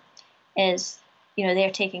team is,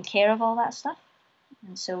 they're taking care of all that stuff,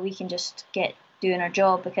 and so we can just get doing our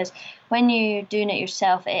job, because when you're doing it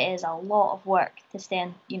yourself, it is a lot of work to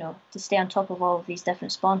stay on top of all of these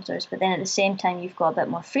different sponsors. But then at the same time, you've got a bit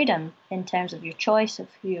more freedom in terms of your choice of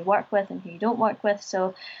who you work with and who you don't work with.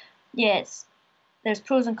 So yeah, there's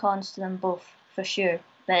pros and cons to them both for sure.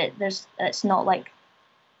 But it's not like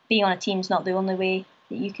being on a team's not the only way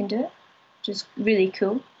that you can do it, which is really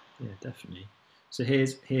cool. Yeah, definitely. So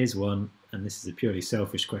here's one, and this is a purely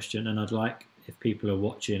selfish question, and I'd like, if people are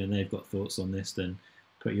watching and they've got thoughts on this, then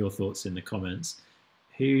put your thoughts in the comments.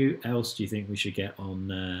 Who else do you think we should get on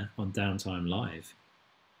Downtime Live?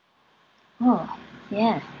 Oh,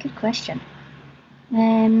 yeah, good question.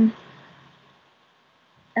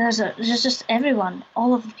 There's just everyone,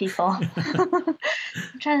 all of the people. I'm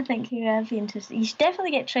trying to think who I'd be interested. You should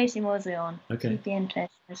definitely get Tracy Mosley on. Okay. He'd be interesting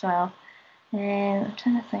as well. I'm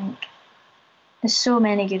trying to think. There's so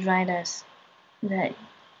many good riders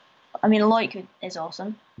Loic is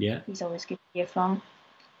awesome. Yeah. He's always good to hear from.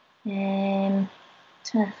 Trying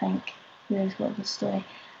to think who's got the story.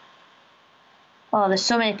 Oh, there's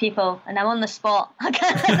so many people, and I'm on the spot.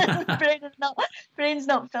 Brain's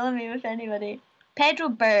not filling me with anybody. Pedro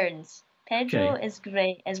Burns. Pedro is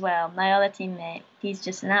great as well. My other teammate. He's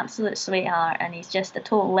just an absolute sweetheart, and he's just a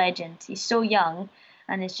total legend. He's so young,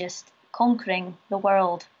 and is just conquering the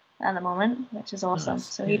world at the moment, which is awesome. Nice.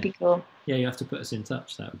 So he'd be cool. Yeah, you have to put us in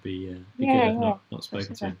touch. That would be good. I've not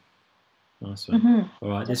spoken to him. Nice one. Mm-hmm.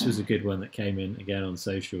 All right, this was a good one that came in again on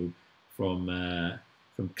social from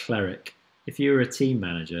Cleric. If you were a team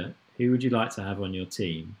manager, who would you like to have on your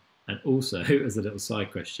team, And also, as a little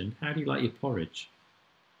side question, how do you like your porridge?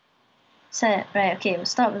 So, right, okay, we'll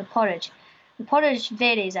start with the porridge. The porridge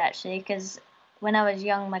varies actually, because when I was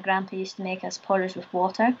young, my grandpa used to make us porridge with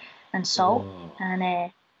water and salt, Oh, and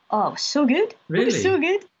oh, it was so good. It was so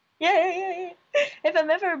really? good. Yeah, yeah, yeah, yeah. If I'm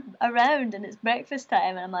ever around and it's breakfast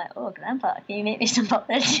time, and I'm like, oh, grandpa, can you make me some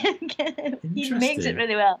porridge? He makes it Interesting.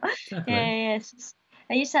 really well. Fair Yeah, play. yeah, yeah.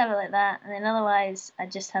 I used to have it like that, and then otherwise, I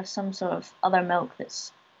just have some sort of other milk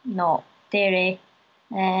that's not dairy.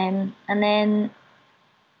 And then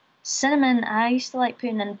cinnamon, I used to like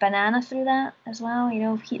putting in banana through that as well,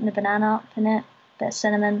 heating the banana up in it, bit of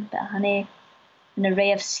cinnamon, bit of honey, an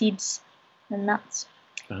array of seeds and nuts.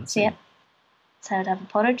 So yeah, Fancy. that's how I'd have a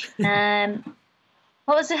porridge.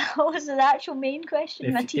 What was the what was the actual main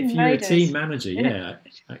question? My If team you're a team riders. manager, yeah,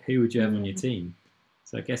 like, who would you have on your Mm, team?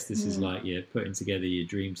 So I guess this is mm. like you're putting together your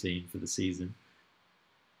dream team for the season.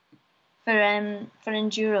 For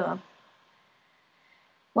enduro,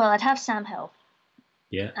 well, I'd have Sam Hill,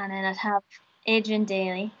 Yeah. and then I'd have Adrian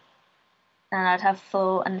Daly, and I'd have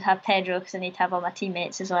Flo, and I'd have Pedro because I need to have all my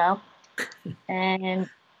teammates as well. Um,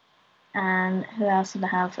 And who else would I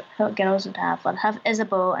have? What girls would I have? I'd have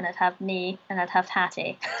Isabeau, and I'd have Nee, and I'd have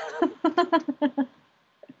Hattie.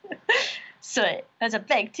 So that's a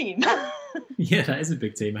big team. Yeah, that is a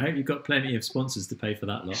big team. I hope you've got plenty of sponsors to pay for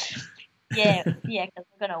that lot. Yeah, yeah, because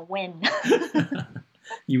we're gonna win.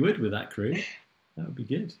 You would with that crew. That would be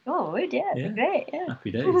good. Oh, would yeah, it'd Yeah, be great. Yeah.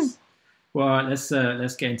 happy days. Well, all right,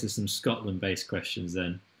 let's get into some Scotland-based questions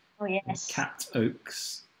then. Oh yes. Cat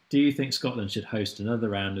Oaks. Do you think Scotland should host another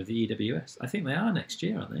round of the EWS? I think they are next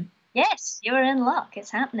year, aren't they? Yes, you're in luck.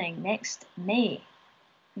 It's happening next May.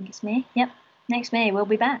 I think it's May. Yep, next May we'll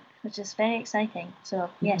be back, which is very exciting. So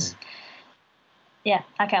Yeah. yes, yeah,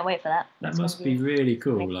 I can't wait for that. That That's going to must be be really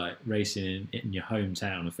cool, like racing in your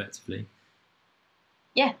hometown, effectively.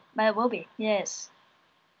 yeah, but it will be. Yes,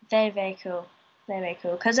 very very cool. Very very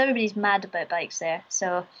cool. Because everybody's mad about bikes there.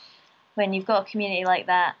 So when you've got a community like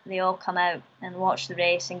that, they all come out and watch the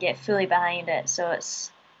race and get fully behind it. So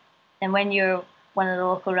and when you're one of the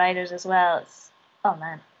local riders as well, it's, oh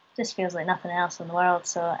man, just feels like nothing else in the world.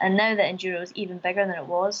 So, and now that enduro is even bigger than it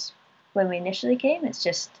was when we initially came, it's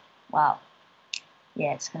just, wow.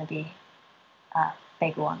 Yeah, it's going to be a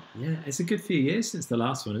big one. Yeah, it's a good few years since the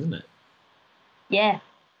last one, isn't it? Yeah,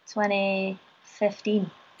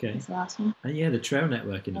 2015 Okay. is the last one. And yeah, the trail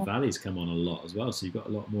network in the valley's come on a lot as well. So you've got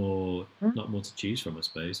a lot more to choose from, I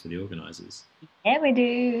suppose, for the organisers. Yeah, we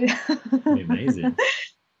do. Be amazing.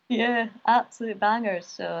 Yeah, absolute bangers.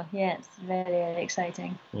 So yeah, it's very, very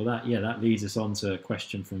exciting. Well, that leads us on to a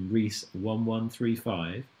question from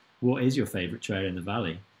Reese1135. What is your favourite trail in the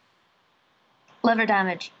valley? Liver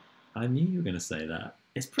damage. I knew you were going to say that.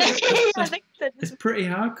 I think that It's pretty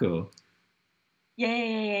hardcore.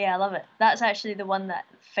 yeah, I love it. That's actually the one that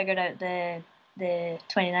figured out the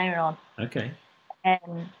 29er on. Okay.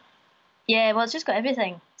 Yeah, well, it's just got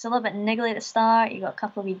everything. It's a little bit niggly at the start. You got a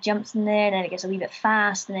couple of wee jumps in there, and then it gets a wee bit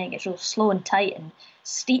fast, and then it gets real slow and tight and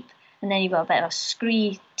steep, and then you've got a bit of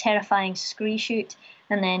a terrifying scree shoot,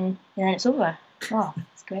 and then it's over. Oh,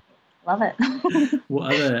 it's great. Love it.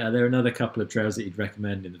 Are there another couple of trails that you'd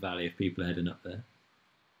recommend in the valley if people are heading up there?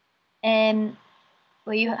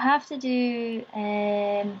 Well, you have to do.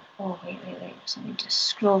 Oh, wait. So let me just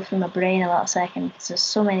scroll through my brain a little second because there's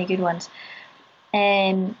so many good ones.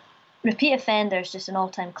 Repeat Offender is just an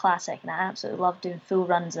all-time classic, and I absolutely love doing full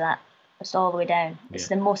runs of that, just all the way down. Yeah. It's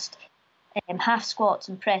the most half squats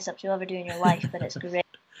and press ups you'll ever do in your life, but it's great.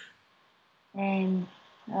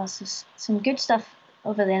 Also some good stuff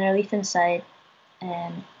over the Innerleithen side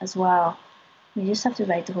as well. You just have to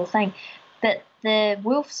ride the whole thing. But the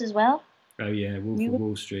Wolves as well. Oh yeah, Wolf of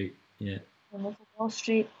Wall Street. Yeah. Wolf of Wall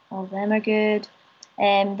Street, all of them are good.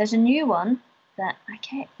 There's a new one that I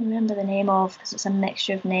can't remember the name of because it's a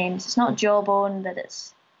mixture of names. It's not Jawbone, but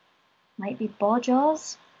might be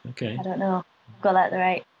Bawjaws. Okay. I don't know. I've got that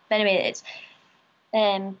right. But anyway, it's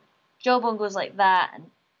Jawbone goes like that, and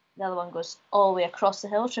the other one goes all the way across the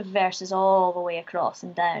hill, traverses all the way across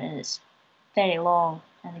and down, and it's very long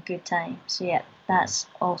and a good time. So yeah, that's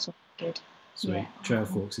also good. So yeah. Trail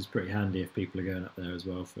Forks is pretty handy if people are going up there as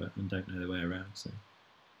well and don't know their way around. So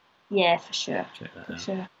yeah, for sure. Check that for out.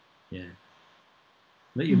 Sure. Yeah.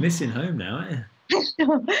 But you're missing home now, aren't you?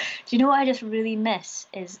 Do you know what I just really miss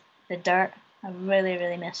is the dirt. I really,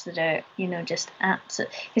 really miss the dirt. Just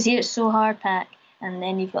absolute. Because here it's so hard pack, and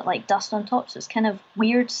then you've got like dust on top, so it's kind of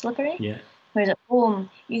weird, slippery. Yeah. Whereas at home,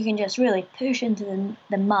 you can just really push into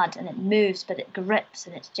the mud, and it moves, but it grips,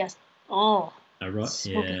 and it's just I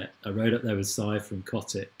rode up there with Si from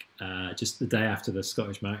Kotick just the day after the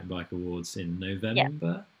Scottish Mountain Bike Awards in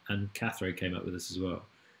November, and Cathro came up with this as well,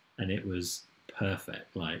 and it was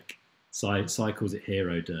perfect. Like Si calls it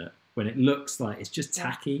hero dirt. When it looks like it's just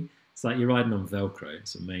tacky, it's like you're riding on Velcro.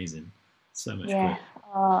 It's amazing. So much grip.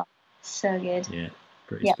 Oh, so good. Yeah,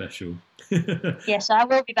 pretty special. Yeah, so I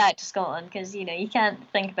will be back to Scotland because, you can't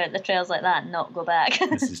think about the trails like that and not go back.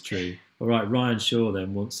 This is true. All right, Ryan Shaw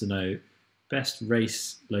then wants to know best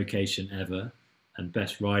race location ever and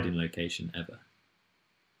best riding location ever.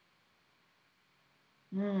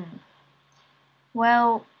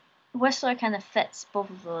 Well, Whistler kind of fits both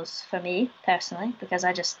of those for me personally because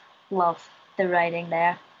I just love the riding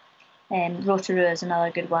there. Rotorua is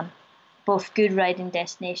another good one. Both good riding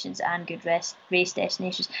destinations and good race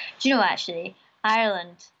destinations. Do you know, actually,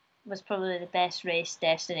 Ireland was probably the best race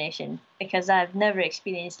destination because I've never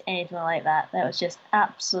experienced anything like that. That was just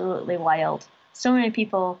absolutely wild. So many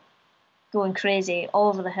people going crazy all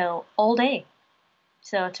over the hill all day.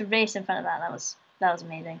 So to race in front of that was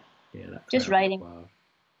amazing. Yeah, that just riding. Wow.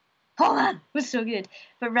 Oh man, it was so good.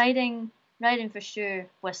 But riding for sure,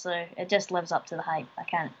 Whistler, it just lives up to the hype. I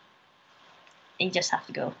can't. You just have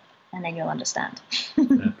to go, and then you'll understand.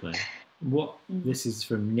 Fair play. This is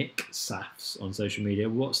from Nick Safs on social media.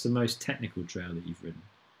 What's the most technical trail that you've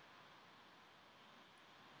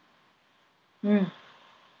ridden?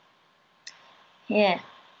 Yeah,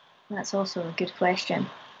 that's also a good question.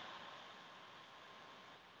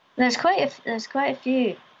 There's quite a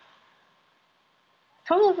few.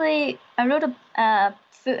 Probably, I rode a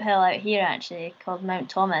foothill out here actually called Mount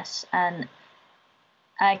Thomas, and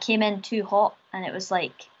I came in too hot, and it was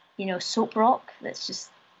like soap rock that's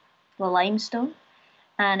just the limestone,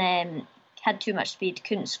 and had too much speed,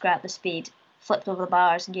 couldn't scrap the speed, flipped over the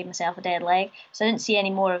bars and gave myself a dead leg. So I didn't see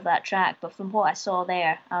any more of that track, but from what I saw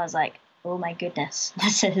there, I was like, oh my goodness,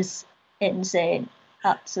 this is insane,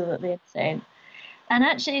 absolutely insane. And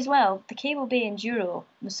actually as well, the Cable Bay Enduro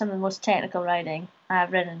was some of the most technical riding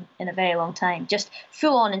I've ridden in a very long time. Just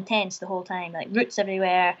full on intense the whole time, like roots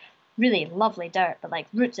everywhere, really lovely dirt, but like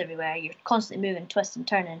roots everywhere. You're constantly moving, twisting,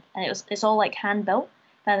 turning, and it's all like hand built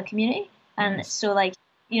by the community. And so like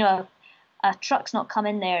a truck's not come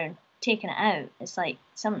in there and taken it out. It's like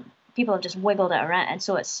some people have just wiggled it around, and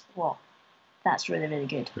so that's really, really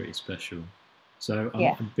good. Pretty special. So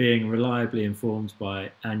I'm being reliably informed by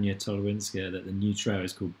Anya Tolowinska that the new trail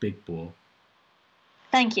is called Big Bore.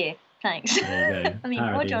 Thank you. Thanks. There you go. I mean,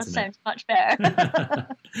 Mojo sounds much better.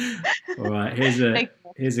 All right,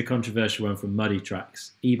 here's a controversial one from Muddy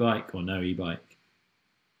Tracks. E-bike or no e-bike?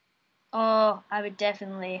 Oh, I would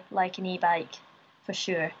definitely like an e-bike, for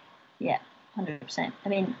sure. Yeah, 100%. I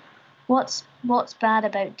mean, what's bad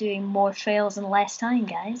about doing more trails in less time,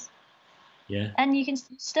 guys? Yeah. And you can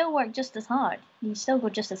still work just as hard. You can still go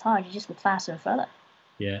just as hard. You just go faster and further.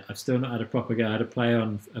 Yeah, I've still not had a proper go. I had a play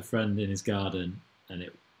on a friend in his garden, and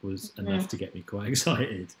it was enough to get me quite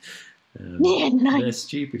excited. Nice. They're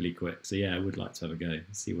stupidly quick. So yeah, I would like to have a go and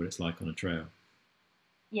see what it's like on a trail.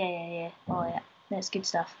 Yeah. Oh yeah, that's good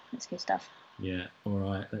stuff. Yeah. All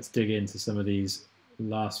right. Let's dig into some of these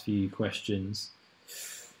last few questions.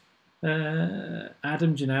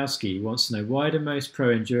 Adam Janowski wants to know, why do most pro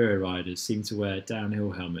enduro riders seem to wear downhill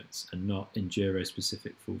helmets and not enduro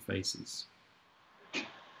specific full faces?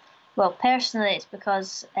 Well, personally, it's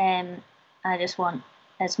because I just want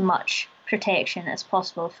as much protection as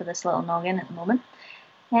possible for this little noggin at the moment.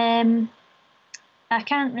 I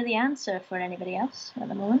can't really answer for anybody else at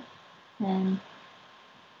the moment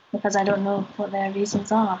because I don't know what their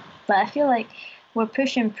reasons are. But I feel like we're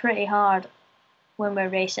pushing pretty hard when we're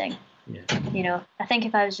racing. Yeah. I think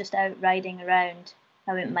if I was just out riding around,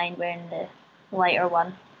 I wouldn't mind wearing the lighter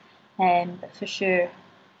one. But for sure,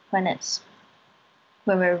 when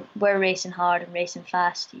we're racing hard and racing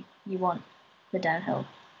fast, you want the downhill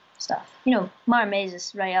stuff. Martin Mays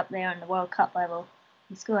is right up there on the World Cup level.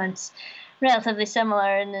 He's going relatively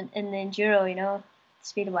similar in the enduro,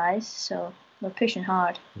 speed wise. So we're pushing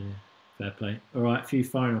hard. Yeah, fair play. All right, a few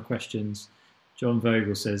final questions. John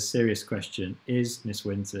Vogel says, serious question, is Miss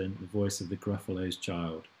Winton the voice of the Gruffalo's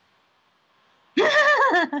child?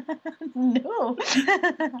 No,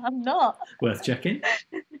 I'm not. Worth checking.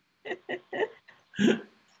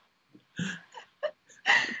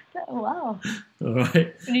 Wow. All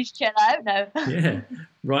right. We need to check that out now. Yeah.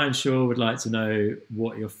 Ryan Shaw would like to know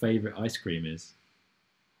what your favourite ice cream is.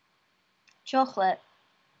 Chocolate.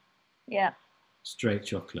 Yeah. Straight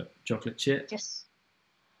chocolate. Chocolate chip?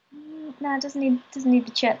 No, it doesn't need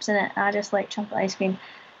the chips in it. I just like chocolate ice cream.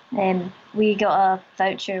 We got a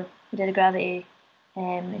voucher. We did a Gravity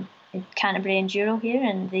in Canterbury Enduro here,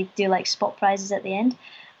 and they do like spot prizes at the end.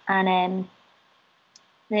 And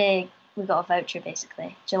we got a voucher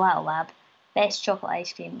basically, Gelato Lab, Best chocolate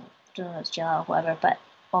ice cream. Don't know if it's gelato or whatever, but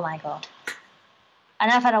oh my god.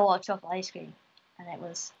 And I've had a lot of chocolate ice cream, and it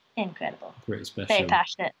was incredible. Pretty special. Very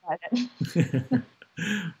passionate about it.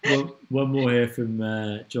 Well, one more here from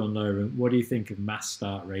John Loren. What do you think of mass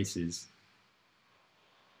start races?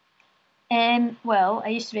 Well, I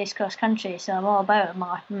used to race cross country, so I'm all about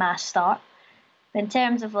a mass start. But in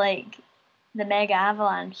terms of like the mega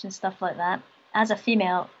avalanche and stuff like that, as a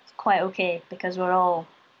female, it's quite okay because we're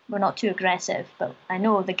not too aggressive. But I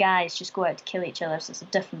know the guys just go out to kill each other, so it's a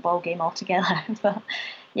different ball game altogether. But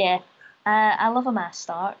yeah, I love a mass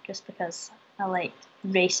start just because I like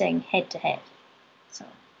racing head to head. So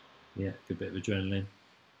yeah, good bit of adrenaline.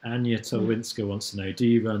 Anya Tolwinska wants to know: do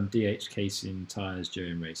you run DH casing tyres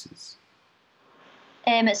during races?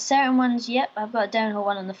 At certain ones, yep, I've got a downhill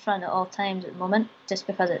one on the front at all times at the moment, just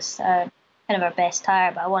because it's kind of our best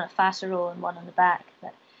tyre, but I want a faster rolling one on the back.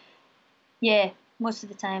 But yeah, most of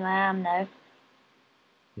the time I am now.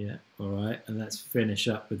 Yeah, all right, and let's finish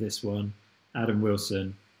up with this one. Adam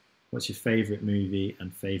Wilson, what's your favourite movie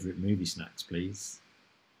and favourite movie snacks, please?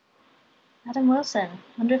 Adam Wilson,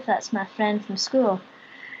 I wonder if that's my friend from school.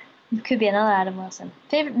 It could be another Adam Wilson.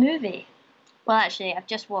 Favourite movie? Well, actually, I've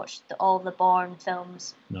just watched all the Bourne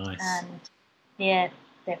films. Nice. And yeah,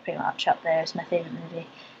 they're pretty much up there as my favourite movie.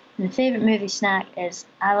 And the favourite movie snack is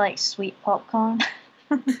I like sweet popcorn.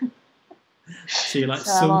 So you like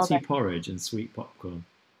salty porridge and sweet popcorn?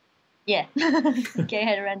 Yeah, get your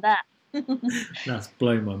head around that. That's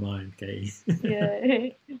blown my mind, Katie. Yeah.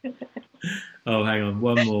 Oh, hang on,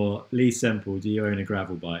 one more. Lee Semple, do you own a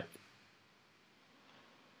gravel bike?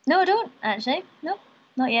 No, I don't, actually. No,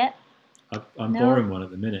 not yet. I'm borrowing one at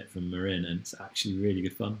the minute from Marin, and it's actually really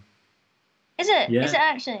good fun. Is it? Yeah. Is it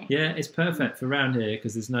actually? Yeah, it's perfect for around here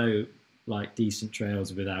because there's no like decent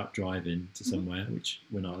trails without driving to somewhere, which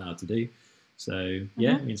we're not allowed to do. So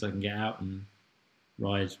yeah, it means I can get out and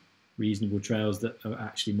ride reasonable trails that are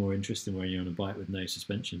actually more interesting when you're on a bike with no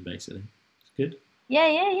suspension, basically. It's good.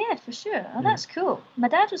 Yeah, for sure. Oh, that's cool. My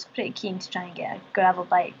dad was pretty keen to try and get a gravel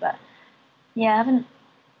bike, but yeah, I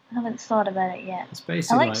haven't thought about it yet. It's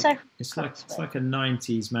basically it's like a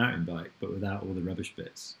 90s mountain bike, but without all the rubbish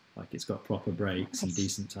bits. Like it's got proper brakes and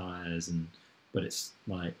decent tyres, but it's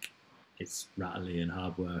like it's rattly and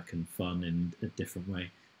hard work and fun in a different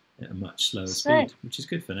way at a much slower speed, which is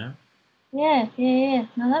good for now. Yeah.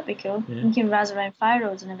 No, that'd be cool. Yeah. You can razz around fire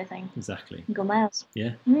roads and everything. Exactly. And go miles.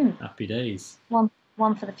 Yeah. Happy days.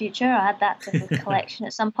 One for the future. I'll add that to the collection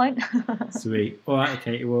at some point. Sweet. All right,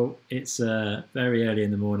 okay. Well, it's very early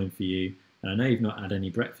in the morning for you, and I know you've not had any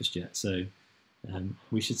breakfast yet, so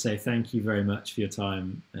we should say thank you very much for your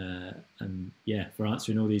time and yeah, for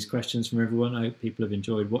answering all these questions from everyone. I hope people have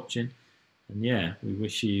enjoyed watching, and yeah, we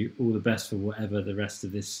wish you all the best for whatever the rest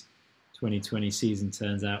of this 2020 season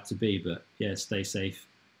turns out to be. But yeah, stay safe,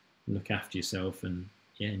 look after yourself, and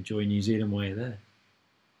yeah, enjoy New Zealand while you're there.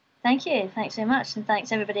 Thank you. Thanks so much. And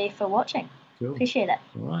thanks everybody for watching. Cool. Appreciate it.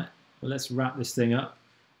 All right. Well, let's wrap this thing up.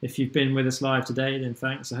 If you've been with us live today, then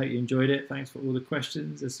thanks. I hope you enjoyed it. Thanks for all the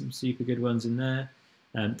questions. There's some super good ones in there.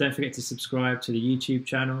 Don't forget to subscribe to the YouTube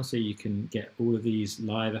channel so you can get all of these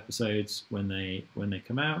live episodes when they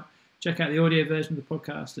come out. Check out the audio version of the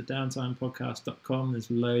podcast at downtimepodcast.com.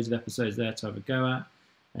 There's loads of episodes there to have a go at.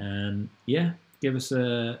 And yeah, give us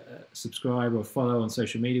a subscribe or follow on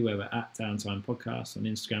social media where we're at Downtime Podcast on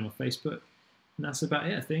Instagram or Facebook. And that's about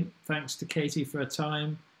it, I think. Thanks to Katie for her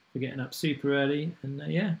time, for getting up super early. And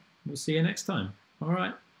yeah, we'll see you next time. All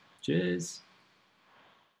right. Cheers.